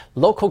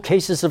Local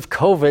cases of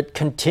COVID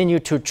continue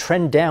to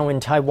trend down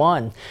in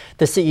Taiwan.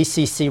 The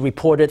CECC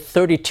reported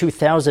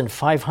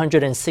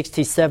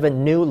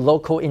 32,567 new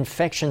local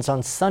infections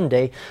on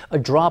Sunday, a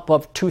drop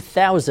of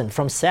 2,000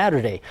 from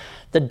Saturday.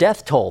 The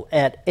death toll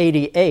at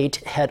 88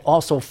 had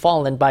also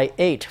fallen by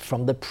 8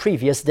 from the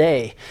previous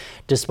day.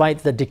 Despite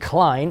the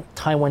decline,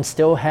 Taiwan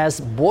still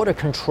has border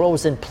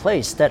controls in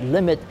place that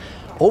limit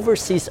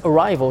overseas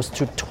arrivals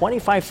to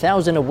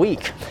 25,000 a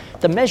week.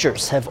 The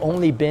measures have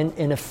only been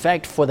in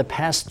effect for the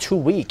past 2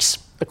 weeks.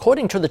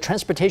 According to the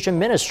Transportation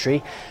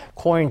Ministry,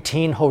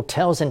 quarantine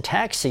hotels and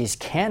taxis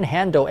can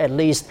handle at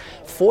least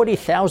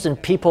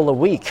 40,000 people a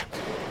week.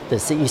 The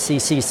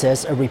CECC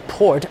says a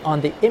report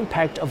on the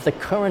impact of the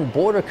current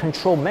border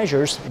control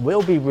measures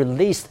will be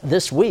released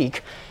this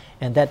week,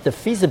 and that the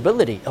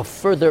feasibility of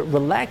further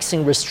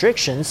relaxing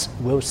restrictions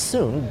will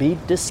soon be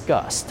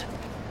discussed.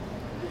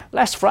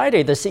 Last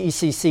Friday, the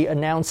CECC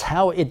announced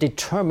how it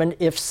determined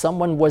if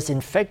someone was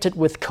infected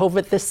with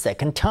COVID the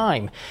second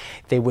time.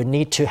 They would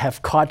need to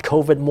have caught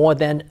COVID more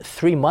than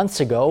 3 months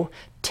ago,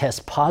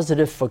 test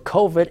positive for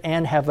COVID,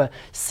 and have a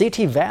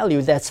CT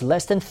value that's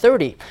less than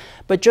 30.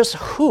 But just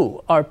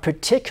who are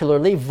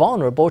particularly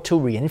vulnerable to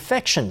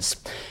reinfections?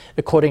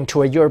 According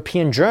to a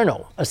European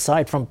journal,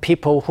 aside from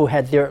people who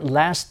had their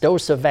last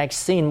dose of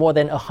vaccine more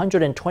than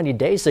 120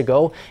 days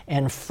ago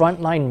and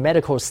frontline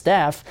medical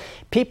staff,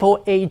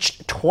 people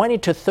aged 20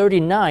 to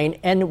 39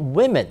 and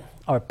women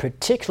are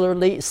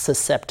particularly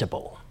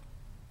susceptible.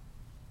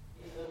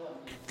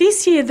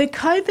 This year, the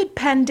COVID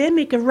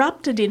pandemic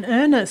erupted in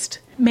earnest.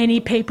 Many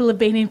people have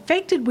been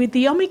infected with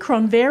the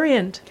Omicron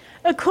variant.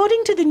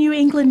 According to the New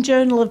England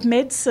Journal of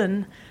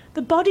Medicine,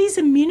 the body's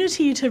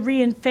immunity to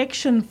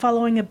reinfection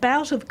following a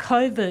bout of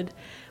COVID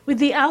with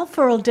the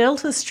Alpha or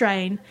Delta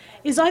strain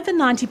is over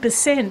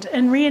 90%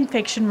 and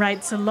reinfection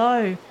rates are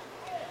low.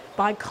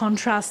 By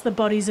contrast, the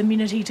body's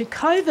immunity to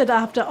COVID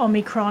after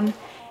Omicron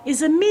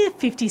is a mere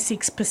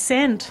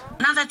 56%.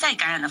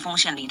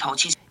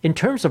 In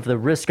terms of the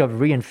risk of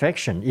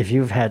reinfection, if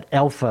you've had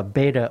Alpha,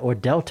 Beta, or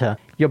Delta,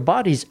 your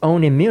body's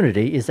own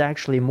immunity is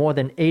actually more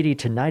than 80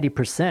 to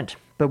 90%.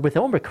 But with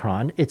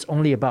Omicron, it's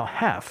only about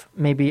half,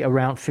 maybe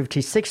around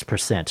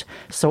 56%.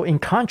 So in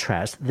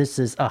contrast, this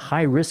is a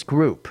high-risk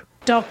group.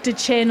 Dr.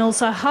 Chen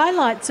also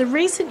highlights a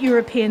recent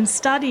European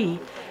study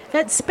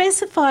that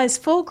specifies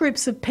 4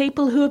 groups of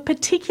people who are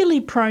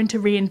particularly prone to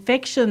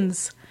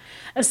reinfections.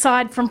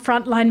 Aside from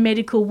frontline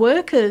medical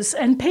workers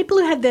and people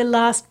who had their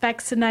last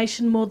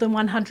vaccination more than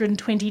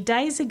 120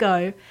 days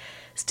ago,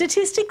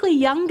 statistically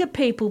younger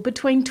people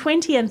between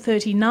 20 and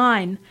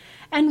 39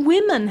 and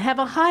women have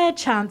a higher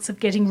chance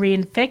of getting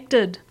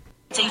reinfected.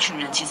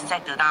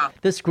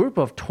 This group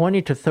of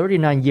 20 to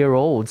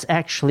 39-year-olds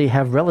actually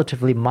have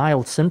relatively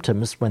mild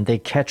symptoms when they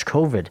catch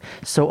COVID.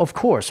 So, of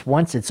course,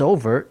 once it's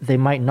over, they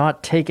might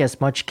not take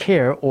as much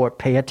care or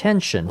pay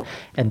attention.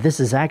 And this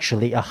is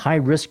actually a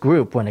high-risk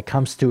group when it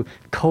comes to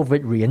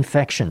COVID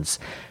reinfections.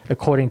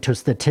 According to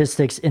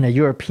statistics in a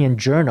European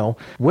journal,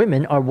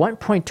 women are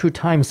 1.2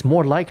 times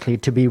more likely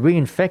to be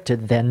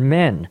reinfected than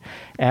men.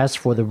 As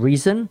for the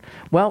reason,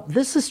 well,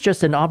 this is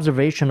just an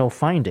observational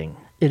finding.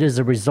 It is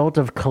a result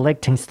of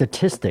collecting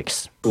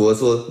statistics.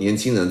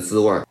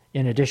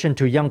 In addition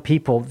to young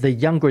people, the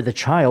younger the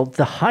child,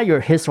 the higher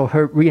his or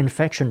her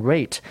reinfection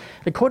rate.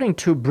 According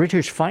to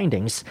British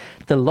findings,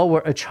 the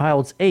lower a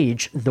child's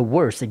age, the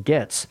worse it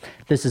gets.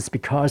 This is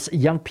because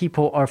young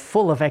people are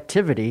full of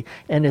activity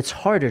and it's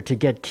harder to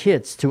get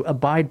kids to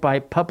abide by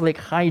public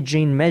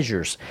hygiene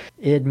measures.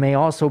 It may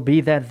also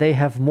be that they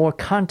have more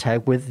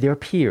contact with their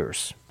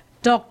peers.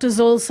 Doctors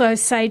also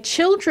say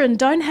children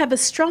don't have a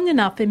strong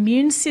enough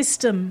immune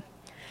system.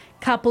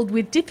 Coupled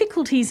with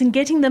difficulties in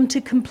getting them to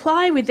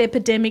comply with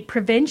epidemic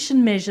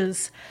prevention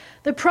measures,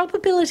 the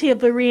probability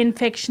of a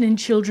reinfection in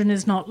children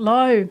is not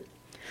low.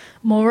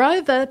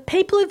 Moreover,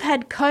 people who've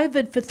had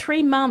COVID for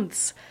 3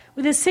 months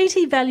with a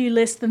CT value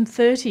less than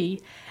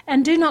 30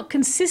 and do not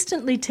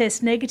consistently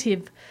test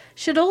negative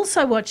should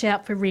also watch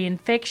out for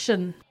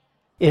reinfection.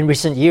 In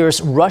recent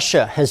years,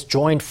 Russia has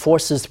joined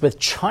forces with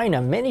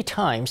China many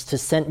times to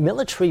send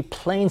military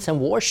planes and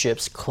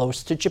warships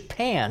close to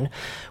Japan,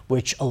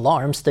 which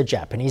alarms the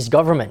Japanese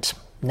government.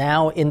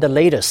 Now, in the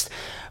latest,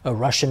 a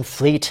Russian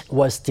fleet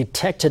was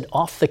detected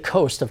off the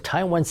coast of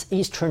Taiwan's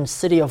eastern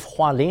city of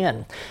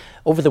Hualien.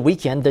 Over the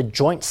weekend, the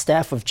Joint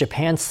Staff of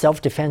Japan's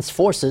Self-Defense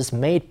Forces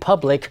made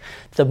public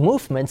the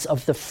movements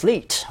of the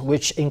fleet,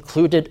 which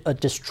included a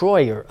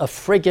destroyer, a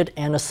frigate,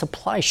 and a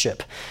supply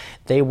ship.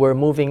 They were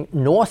moving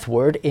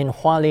northward in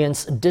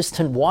Hualien's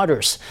distant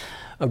waters.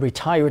 A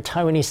retired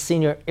Taiwanese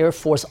senior Air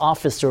Force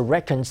officer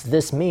reckons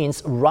this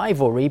means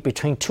rivalry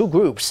between two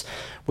groups,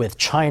 with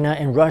China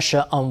and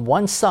Russia on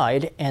one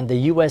side and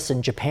the U.S.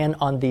 and Japan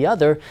on the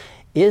other,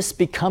 is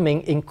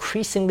becoming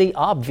increasingly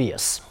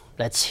obvious.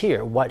 Let's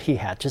hear what he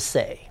had to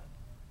say.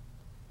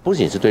 不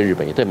仅是对日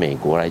本，也对美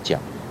国来讲，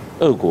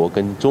俄国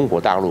跟中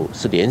国大陆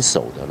是联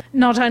手的。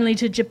Not only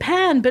to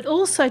Japan, but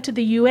also to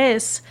the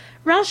US,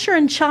 Russia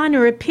and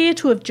China appear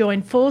to have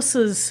joined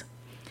forces.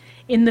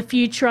 In the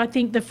future, I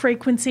think the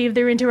frequency of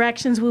their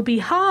interactions will be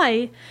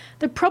high,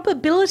 the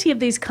probability of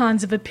these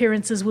kinds of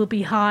appearances will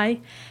be high,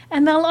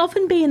 and they'll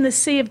often be in the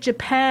Sea of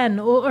Japan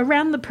or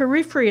around the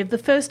periphery of the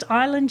first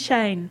island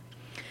chain.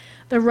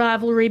 The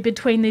rivalry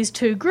between these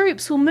two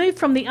groups will move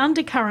from the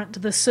undercurrent to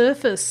the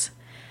surface.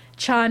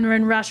 China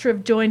and Russia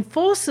have joined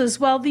forces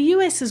while the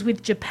US is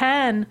with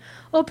Japan,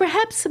 or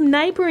perhaps some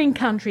neighbouring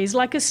countries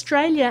like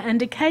Australia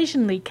and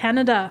occasionally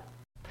Canada.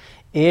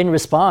 In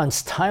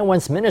response,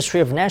 Taiwan's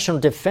Ministry of National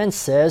Defense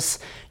says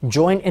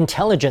joint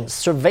intelligence,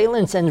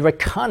 surveillance, and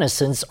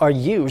reconnaissance are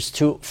used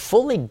to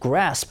fully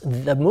grasp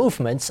the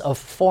movements of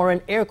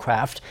foreign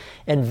aircraft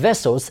and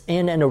vessels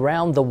in and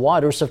around the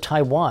waters of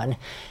Taiwan,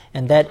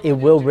 and that it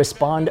will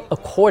respond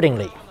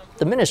accordingly.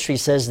 The ministry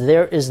says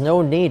there is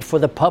no need for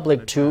the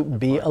public to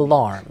be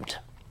alarmed.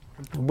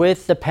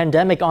 With the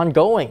pandemic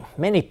ongoing,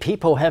 many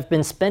people have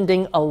been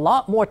spending a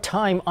lot more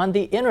time on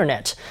the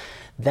internet.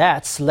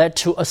 That's led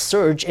to a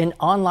surge in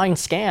online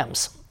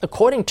scams.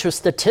 According to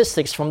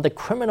statistics from the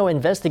Criminal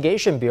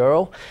Investigation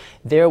Bureau,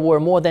 there were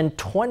more than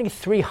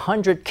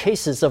 2,300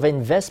 cases of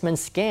investment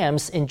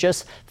scams in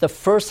just the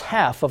first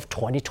half of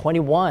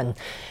 2021.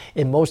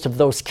 In most of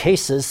those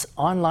cases,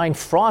 online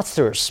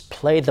fraudsters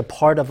play the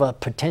part of a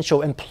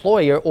potential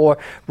employer or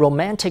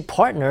romantic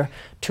partner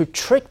to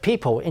trick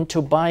people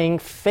into buying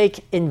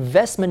fake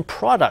investment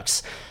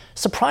products.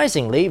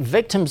 Surprisingly,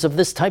 victims of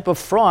this type of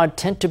fraud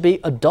tend to be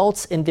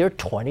adults in their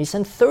 20s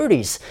and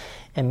 30s,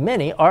 and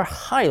many are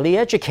highly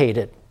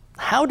educated.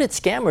 How did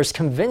scammers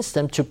convince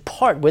them to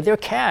part with their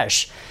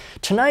cash?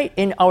 Tonight,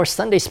 in our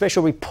Sunday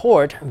Special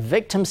Report,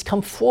 victims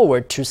come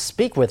forward to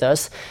speak with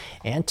us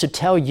and to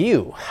tell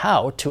you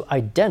how to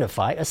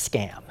identify a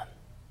scam.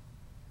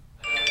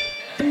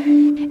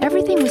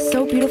 Everything was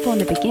so beautiful in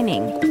the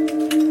beginning.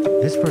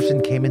 This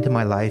person came into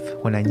my life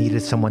when I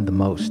needed someone the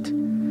most.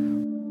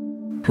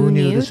 Who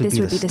knew this would be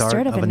the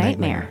start of a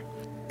nightmare?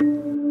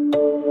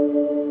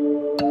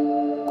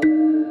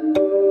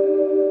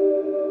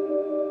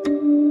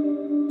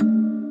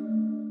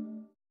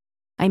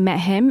 I met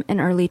him in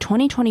early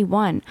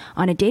 2021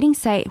 on a dating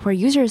site where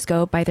users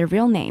go by their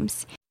real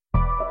names.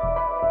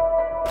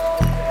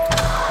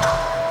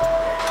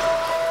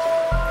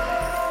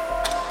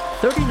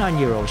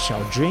 39-year-old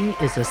Xiao Jing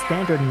is a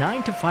standard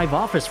 9-to-5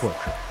 office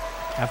worker.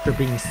 After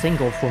being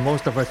single for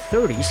most of her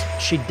 30s,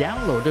 she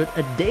downloaded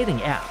a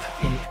dating app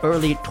in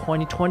early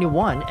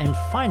 2021 and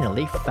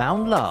finally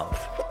found love.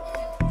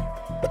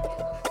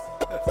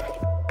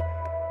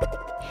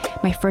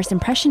 My first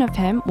impression of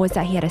him was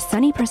that he had a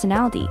sunny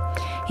personality.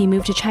 He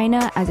moved to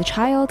China as a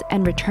child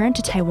and returned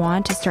to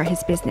Taiwan to start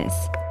his business.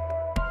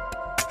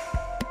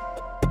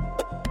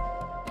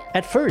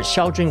 At first,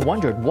 Xiao Jing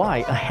wondered why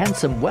a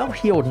handsome,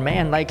 well-heeled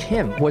man like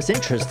him was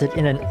interested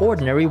in an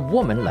ordinary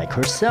woman like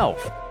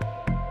herself.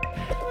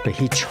 But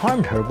he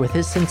charmed her with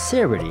his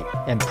sincerity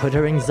and put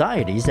her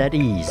anxieties at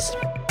ease.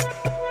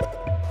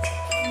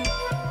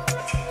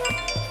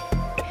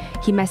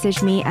 He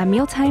messaged me at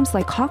mealtimes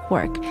like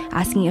clockwork,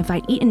 asking if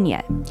I'd eaten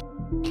yet.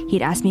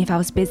 He'd ask me if I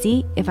was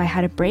busy, if I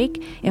had a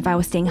break, if I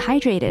was staying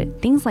hydrated,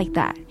 things like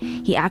that.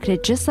 He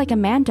acted just like a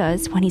man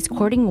does when he's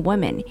courting a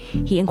woman.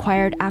 He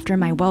inquired after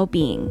my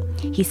well-being.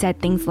 He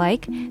said things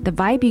like, "The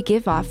vibe you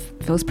give off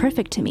feels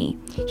perfect to me."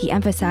 He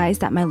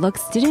emphasized that my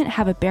looks didn't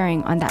have a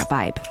bearing on that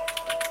vibe.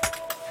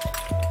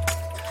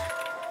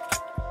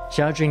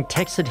 Xiao Jing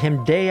texted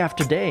him day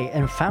after day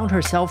and found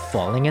herself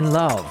falling in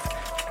love.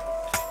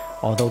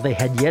 Although they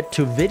had yet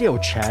to video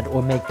chat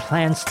or make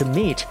plans to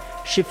meet,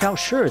 she felt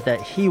sure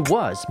that he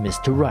was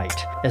Mr. Right.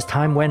 As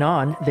time went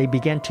on, they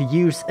began to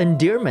use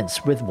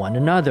endearments with one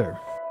another.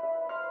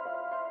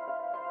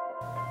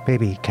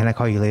 Baby, can I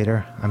call you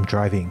later? I'm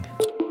driving.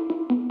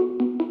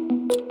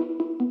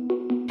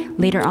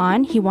 Later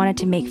on, he wanted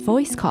to make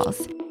voice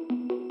calls.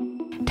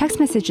 Text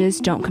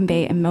messages don't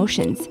convey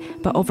emotions,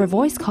 but over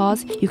voice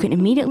calls, you can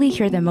immediately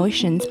hear the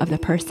emotions of the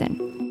person.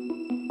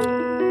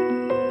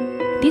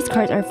 These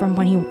cards are from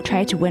when he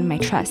tried to win my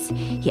trust.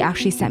 He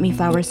actually sent me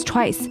flowers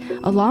twice.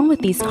 Along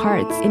with these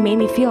cards, it made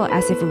me feel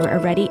as if we were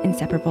already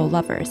inseparable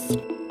lovers.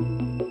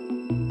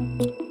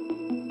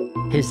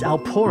 His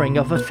outpouring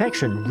of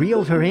affection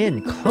reeled her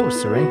in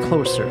closer and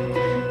closer.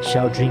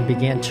 Xiao Jing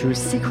began to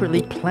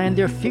secretly plan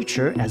their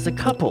future as a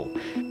couple,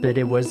 but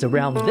it was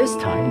around this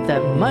time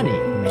that money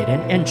made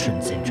an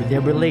entrance into their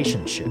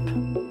relationship.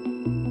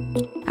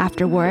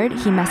 Afterward,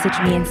 he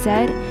messaged me and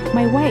said,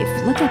 "My wife,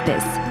 look at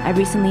this. I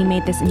recently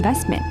made this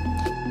investment."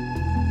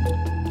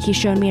 He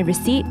showed me a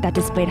receipt that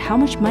displayed how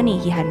much money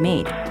he had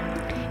made.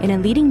 In a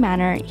leading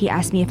manner, he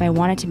asked me if I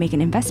wanted to make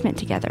an investment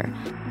together.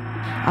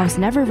 I was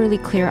never really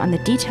clear on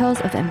the details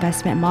of the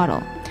investment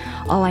model.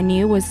 All I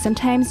knew was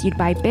sometimes you'd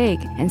buy big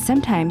and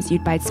sometimes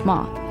you'd buy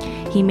small.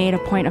 He made a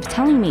point of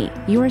telling me,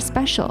 "You are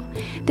special.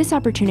 This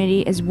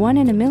opportunity is 1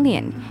 in a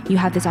million. You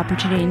have this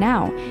opportunity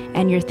now,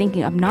 and you're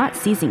thinking of not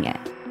seizing it.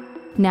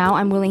 Now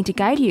I'm willing to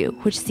guide you,"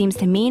 which seems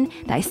to mean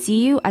that I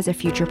see you as a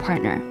future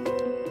partner.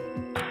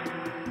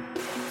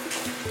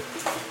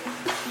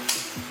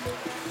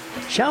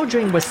 Xiao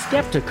Jing was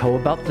skeptical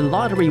about the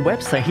lottery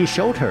website he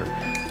showed her,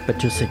 But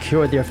to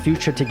secure their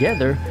future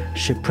together,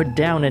 she put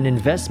down an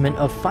investment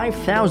of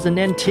 5,000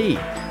 NT.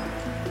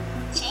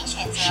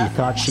 She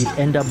thought she'd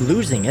end up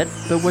losing it,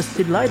 but was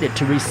delighted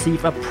to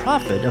receive a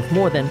profit of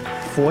more than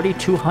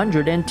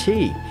 4,200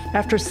 NT.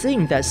 After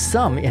seeing that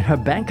sum in her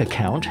bank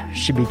account,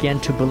 she began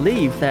to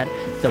believe that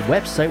the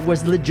website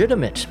was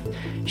legitimate.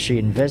 She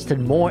invested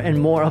more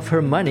and more of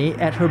her money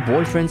at her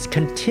boyfriend's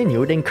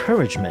continued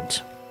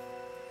encouragement.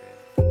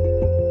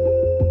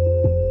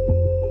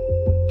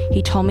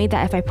 He told me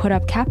that if I put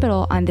up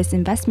capital on this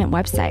investment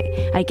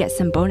website, I'd get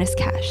some bonus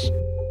cash.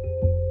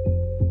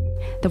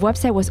 The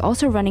website was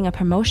also running a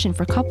promotion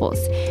for couples,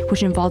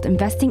 which involved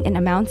investing in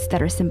amounts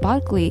that are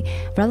symbolically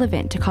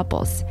relevant to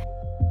couples.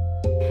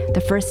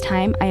 The first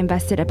time, I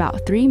invested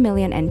about 3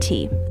 million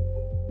NT.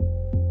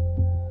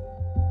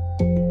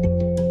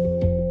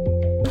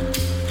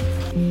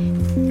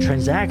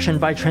 Transaction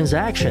by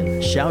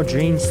transaction,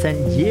 Xiaojun sent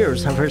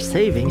years of her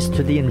savings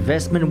to the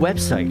investment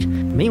website.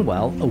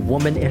 Meanwhile, a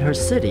woman in her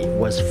city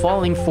was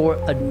falling for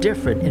a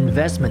different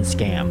investment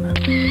scam.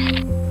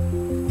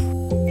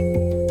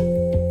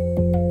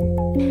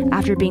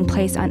 After being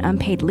placed on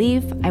unpaid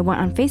leave, I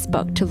went on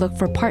Facebook to look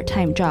for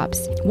part-time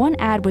jobs. One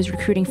ad was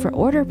recruiting for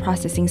order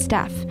processing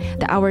staff.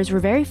 The hours were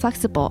very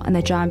flexible and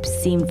the jobs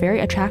seemed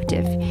very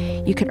attractive.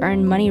 You could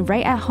earn money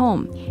right at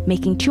home,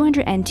 making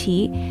 200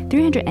 NT,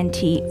 300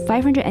 NT,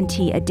 500 NT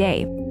a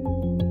day.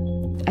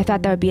 I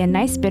thought that would be a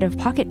nice bit of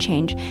pocket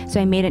change,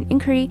 so I made an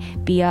inquiry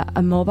via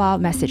a mobile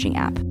messaging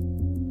app.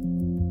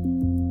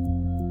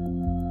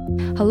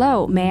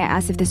 Hello, may I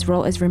ask if this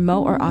role is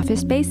remote or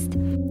office-based?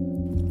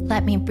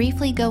 Let me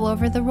briefly go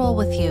over the role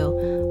with you.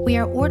 We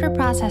are order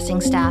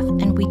processing staff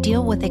and we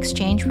deal with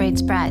exchange rate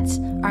spreads.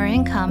 Our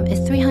income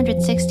is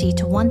 360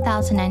 to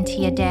 1,000 NT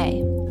a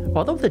day.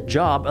 Although the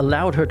job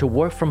allowed her to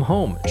work from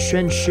home,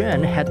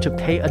 Xuan had to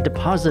pay a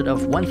deposit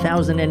of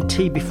 1,000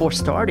 NT before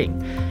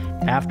starting.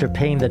 After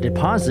paying the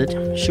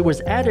deposit, she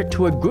was added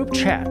to a group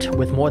chat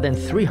with more than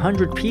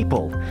 300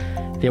 people.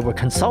 There were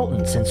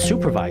consultants and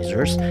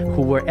supervisors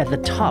who were at the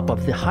top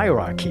of the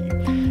hierarchy.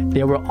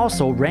 There were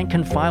also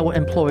rank-and-file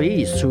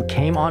employees who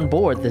came on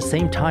board the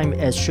same time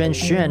as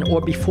Xuan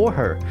or before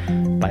her.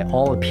 By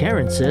all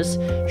appearances,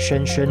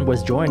 Xuan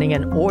was joining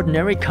an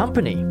ordinary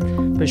company.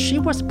 But she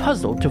was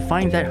puzzled to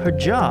find that her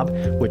job,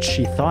 which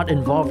she thought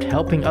involved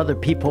helping other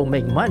people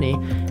make money,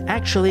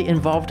 actually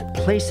involved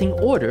placing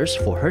orders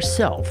for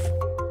herself.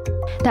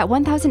 That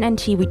 1,000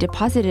 NT we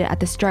deposited at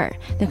the start,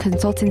 the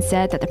consultant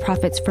said that the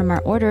profits from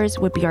our orders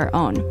would be our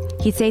own.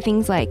 He'd say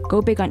things like,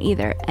 go big on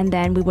either, and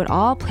then we would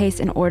all place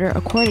an order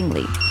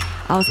accordingly.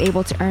 I was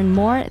able to earn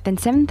more than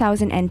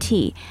 7,000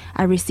 NT.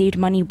 I received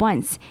money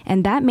once,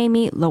 and that made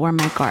me lower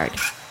my guard.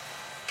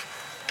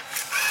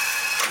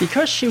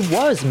 Because she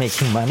was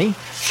making money,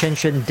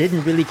 Xuan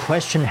didn't really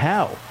question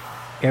how.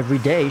 Every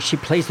day, she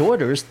placed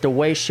orders the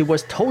way she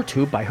was told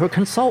to by her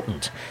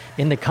consultant.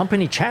 In the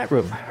company chat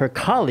room, her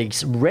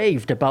colleagues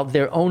raved about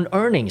their own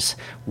earnings,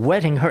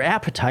 whetting her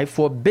appetite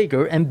for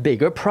bigger and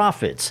bigger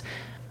profits.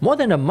 More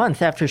than a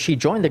month after she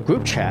joined the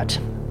group chat,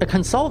 a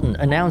consultant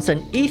announced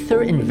an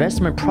Ether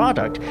investment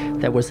product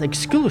that was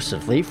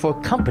exclusively for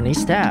company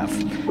staff.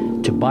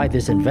 To buy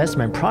this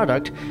investment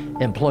product,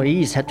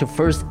 employees had to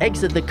first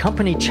exit the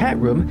company chat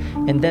room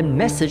and then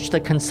message the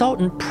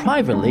consultant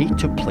privately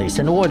to place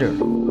an order.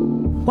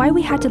 Why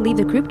we had to leave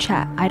the group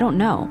chat, I don't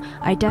know.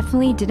 I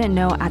definitely didn't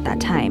know at that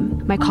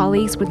time. My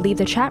colleagues would leave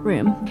the chat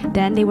room,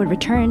 then they would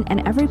return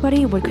and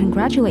everybody would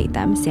congratulate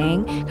them,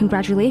 saying,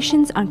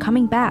 "Congratulations on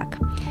coming back."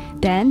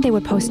 Then they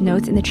would post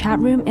notes in the chat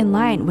room in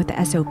line with the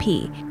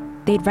SOP.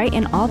 They'd write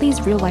in all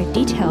these real-life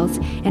details,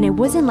 and it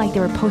wasn't like they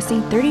were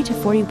posting 30 to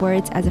 40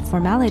 words as a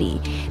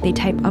formality. They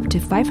type up to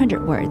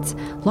 500 words,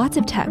 lots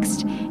of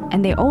text,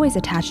 and they always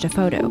attached a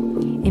photo.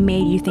 It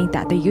made you think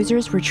that the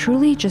users were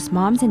truly just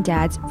moms and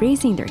dads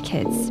raising their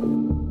kids.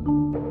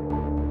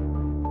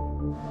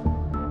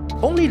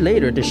 Only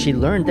later did she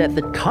learn that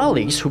the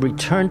colleagues who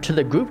returned to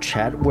the group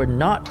chat were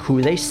not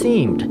who they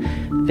seemed.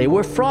 They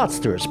were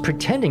fraudsters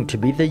pretending to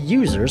be the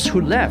users who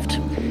left.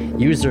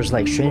 Users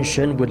like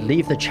Xuan would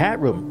leave the chat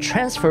room,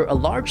 transfer a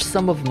large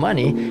sum of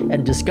money,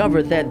 and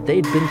discover that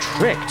they'd been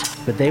tricked,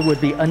 but they would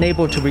be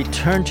unable to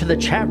return to the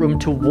chat room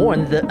to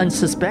warn the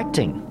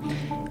unsuspecting.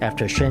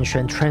 After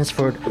Xuan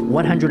transferred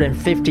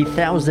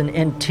 150,000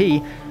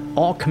 NT,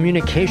 all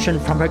communication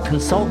from her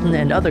consultant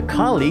and other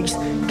colleagues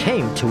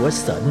came to a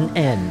sudden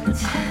end.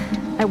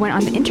 I went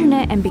on the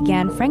internet and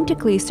began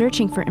frantically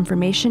searching for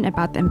information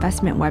about the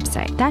investment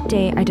website. That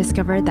day, I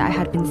discovered that I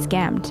had been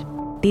scammed.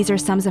 These are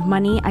sums of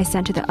money I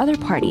sent to the other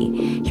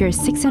party. Here's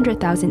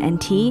 600,000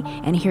 NT,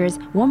 and here's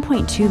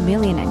 1.2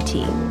 million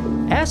NT.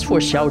 As for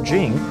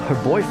Xiaojun, her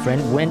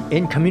boyfriend went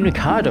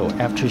incommunicado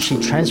after she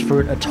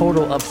transferred a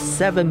total of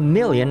 7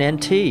 million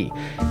NT.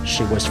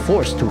 She was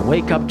forced to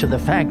wake up to the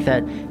fact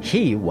that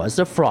he was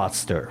a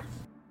fraudster.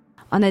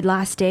 On the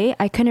last day,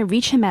 I couldn't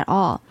reach him at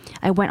all.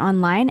 I went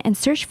online and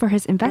searched for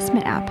his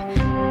investment app.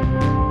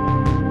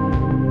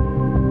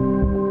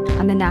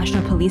 On the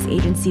National Police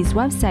Agency's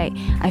website,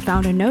 I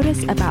found a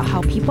notice about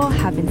how people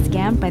have been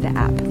scammed by the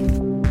app.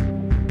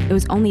 It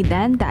was only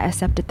then that I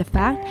accepted the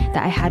fact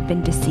that I had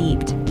been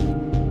deceived.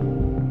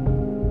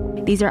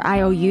 These are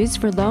IOUs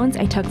for loans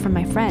I took from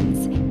my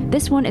friends.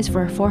 This one is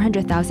for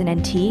 400,000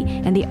 NT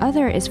and the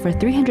other is for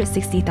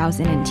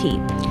 360,000 NT.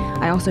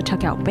 I also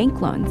took out bank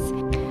loans.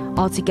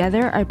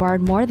 Altogether, I borrowed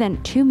more than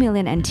 2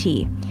 million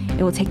NT.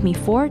 It will take me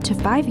 4 to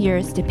 5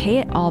 years to pay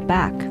it all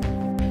back.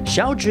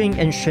 Xiao Jing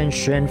and Shen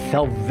Shen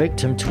fell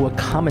victim to a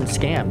common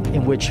scam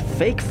in which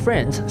fake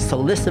friends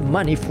solicit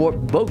money for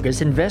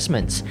bogus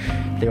investments.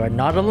 They are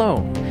not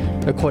alone.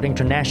 According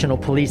to National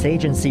Police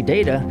Agency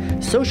data,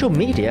 social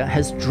media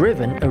has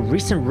driven a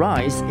recent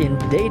rise in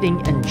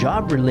dating and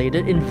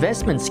job-related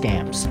investment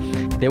scams.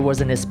 There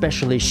was an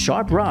especially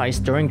sharp rise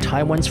during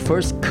Taiwan's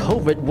first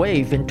COVID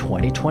wave in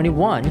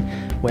 2021,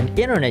 when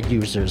internet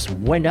users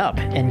went up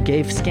and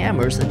gave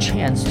scammers a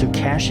chance to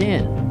cash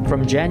in.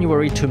 From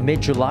January to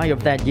mid-July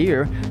of that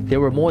year,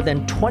 there were more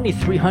than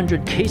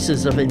 2,300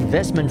 cases of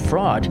investment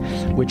fraud,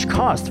 which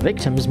cost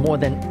victims more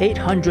than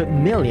 800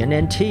 million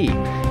NT.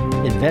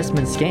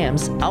 Investment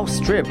scams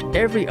outstripped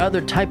every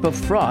other type of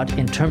fraud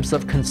in terms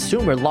of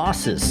consumer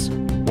losses.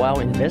 While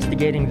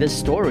investigating this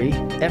story,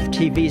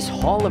 FTV's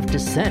Hall of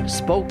Dissent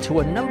spoke to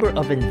a number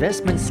of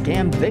investment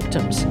scam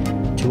victims.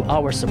 To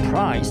our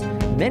surprise,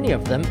 many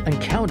of them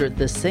encountered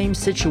the same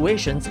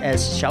situations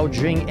as Xiao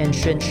Jing and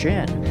Shen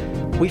Shen.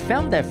 We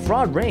found that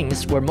fraud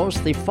rings were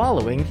mostly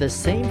following the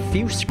same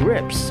few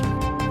scripts.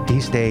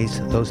 These days,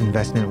 those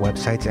investment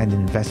websites and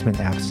investment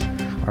apps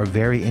are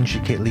very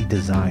intricately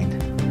designed.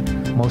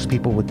 Most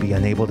people would be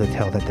unable to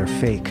tell that they're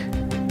fake.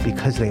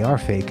 Because they are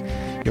fake,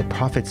 your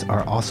profits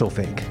are also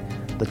fake.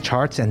 The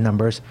charts and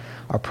numbers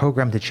are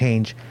programmed to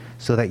change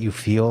so that you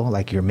feel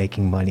like you're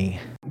making money.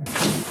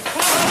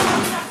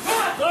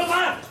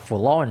 For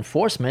law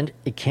enforcement,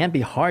 it can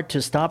be hard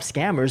to stop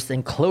scammers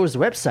and close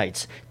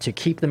websites to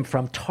keep them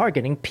from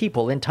targeting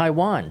people in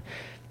Taiwan.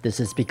 This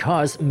is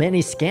because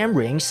many scam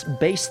rings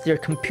base their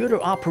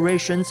computer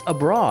operations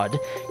abroad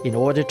in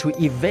order to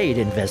evade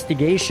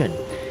investigation.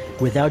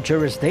 Without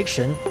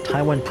jurisdiction,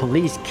 Taiwan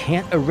police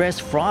can't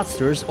arrest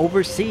fraudsters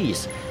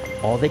overseas.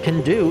 All they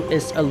can do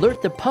is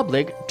alert the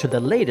public to the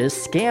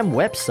latest scam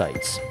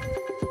websites.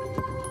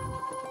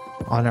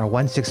 On our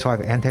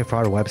 165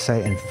 Anti-Fraud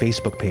website and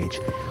Facebook page,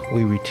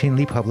 we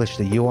routinely publish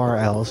the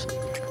URLs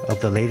of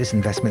the latest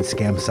investment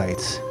scam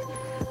sites.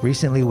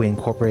 Recently, we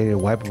incorporated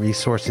web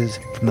resources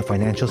from the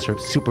Financial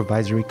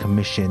Supervisory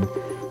Commission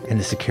and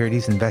the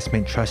Securities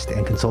Investment Trust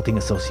and Consulting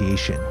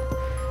Association.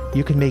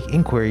 You can make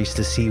inquiries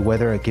to see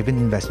whether a given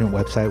investment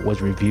website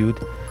was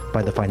reviewed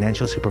by the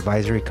Financial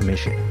Supervisory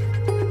Commission.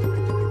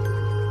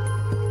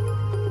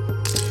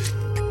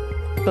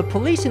 But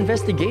police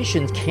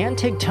investigations can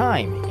take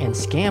time, and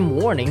scam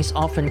warnings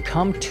often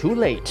come too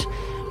late.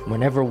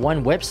 Whenever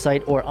one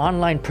website or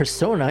online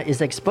persona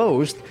is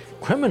exposed,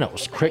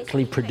 criminals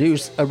quickly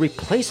produce a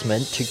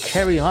replacement to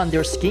carry on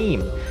their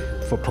scheme.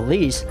 For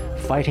police,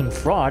 fighting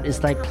fraud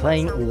is like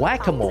playing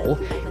whack-a-mole,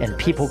 and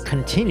people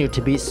continue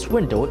to be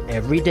swindled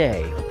every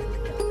day.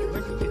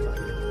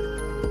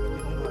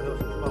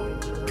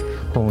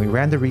 When we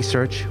ran the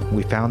research,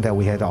 we found that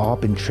we had all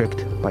been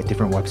tricked by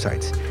different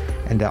websites,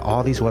 and that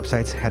all these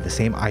websites had the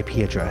same IP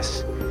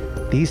address.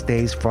 These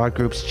days, fraud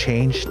groups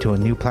change to a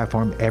new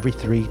platform every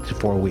 3 to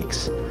 4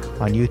 weeks.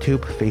 On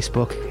YouTube,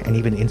 Facebook, and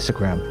even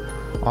Instagram,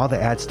 all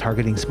the ads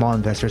targeting small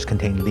investors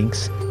contain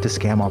links to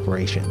scam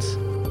operations.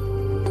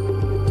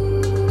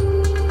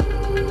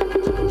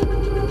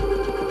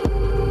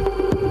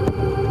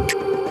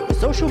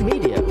 Social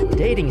media,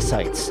 dating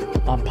sites.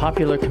 On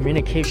popular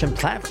communication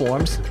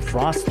platforms,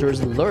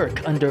 fraudsters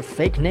lurk under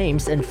fake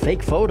names and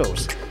fake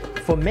photos.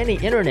 For many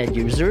internet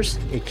users,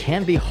 it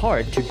can be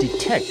hard to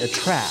detect a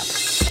trap.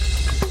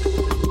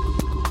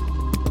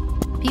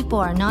 People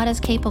are not as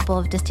capable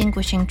of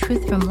distinguishing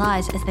truth from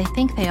lies as they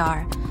think they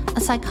are. A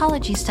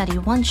psychology study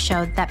once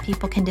showed that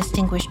people can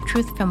distinguish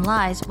truth from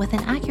lies with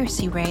an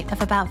accuracy rate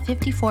of about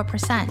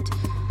 54%.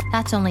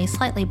 That's only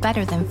slightly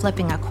better than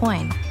flipping a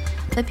coin.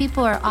 But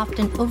people are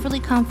often overly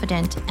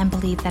confident and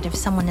believe that if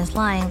someone is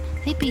lying,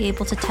 they'd be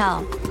able to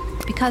tell.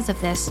 Because of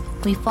this,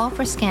 we fall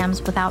for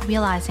scams without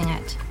realizing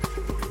it.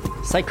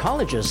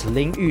 Psychologist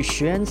Ling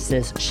Yuxuan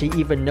says she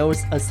even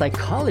knows a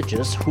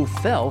psychologist who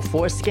fell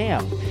for a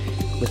scam.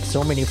 With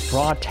so many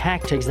fraud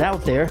tactics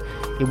out there,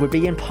 it would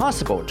be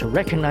impossible to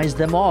recognize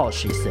them all,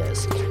 she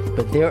says.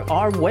 But there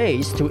are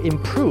ways to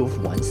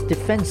improve one's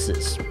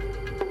defenses.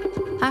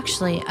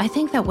 Actually, I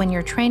think that when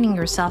you're training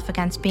yourself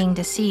against being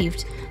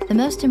deceived, the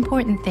most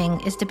important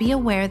thing is to be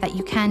aware that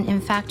you can,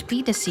 in fact,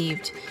 be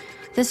deceived.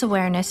 This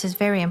awareness is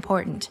very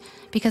important,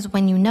 because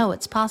when you know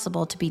it's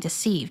possible to be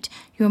deceived,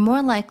 you're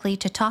more likely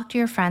to talk to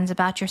your friends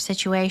about your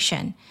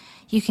situation.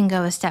 You can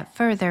go a step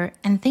further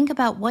and think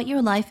about what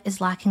your life is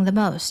lacking the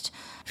most.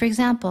 For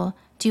example,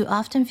 do you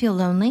often feel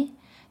lonely?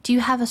 Do you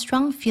have a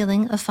strong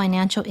feeling of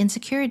financial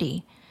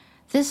insecurity?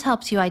 This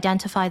helps you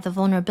identify the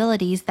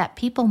vulnerabilities that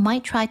people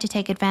might try to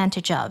take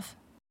advantage of.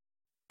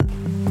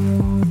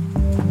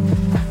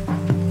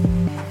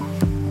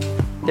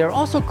 There are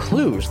also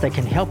clues that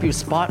can help you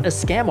spot a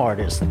scam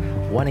artist.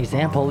 One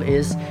example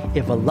is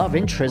if a love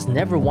interest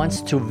never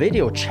wants to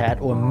video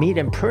chat or meet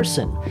in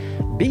person.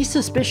 Be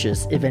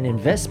suspicious if an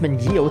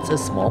investment yields a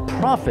small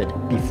profit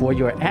before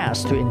you're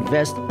asked to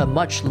invest a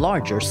much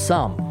larger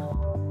sum.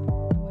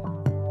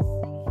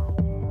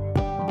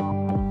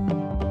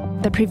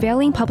 The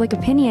prevailing public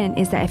opinion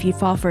is that if you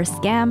fall for a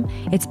scam,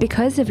 it's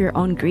because of your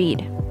own greed.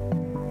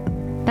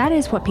 That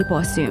is what people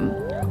assume.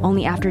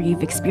 Only after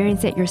you've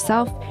experienced it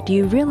yourself do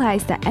you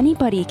realize that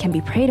anybody can be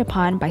preyed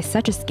upon by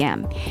such a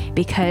scam,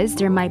 because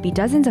there might be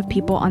dozens of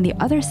people on the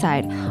other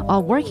side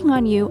all working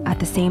on you at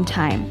the same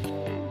time.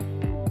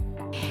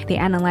 They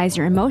analyze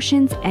your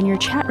emotions and your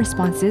chat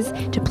responses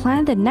to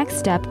plan the next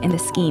step in the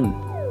scheme.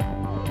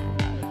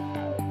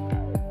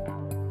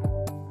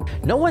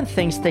 No one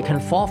thinks they can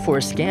fall for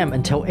a scam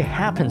until it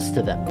happens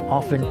to them,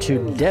 often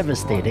to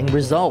devastating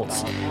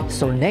results.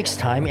 So next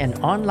time an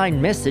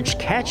online message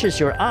catches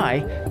your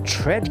eye,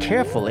 tread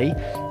carefully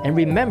and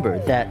remember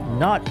that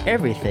not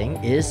everything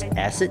is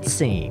as it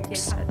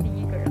seems.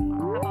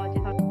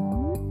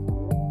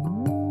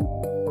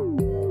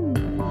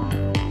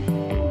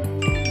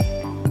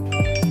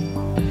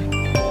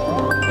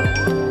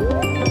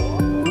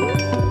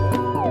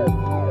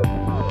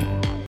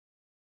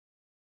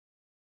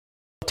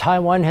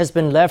 Taiwan has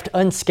been left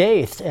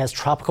unscathed as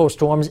tropical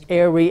storms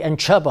Eri and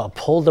Chuba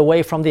pulled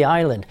away from the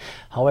island.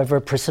 However,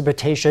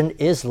 precipitation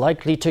is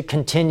likely to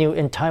continue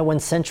in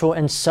Taiwan's central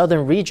and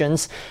southern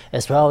regions,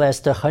 as well as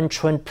the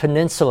Hunchun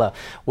Peninsula,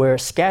 where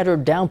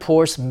scattered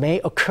downpours may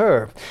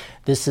occur.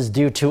 This is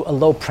due to a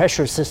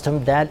low-pressure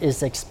system that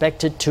is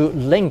expected to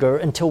linger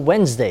until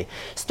Wednesday.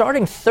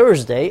 Starting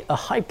Thursday, a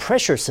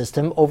high-pressure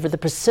system over the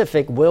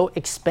Pacific will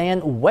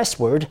expand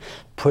westward,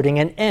 putting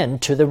an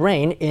end to the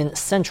rain in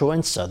central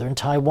and southern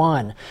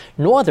Taiwan.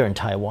 Northern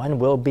Taiwan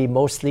will be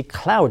mostly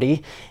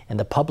cloudy, and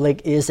the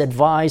public is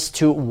advised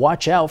to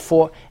watch out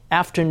for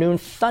afternoon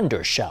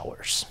thunder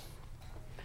showers.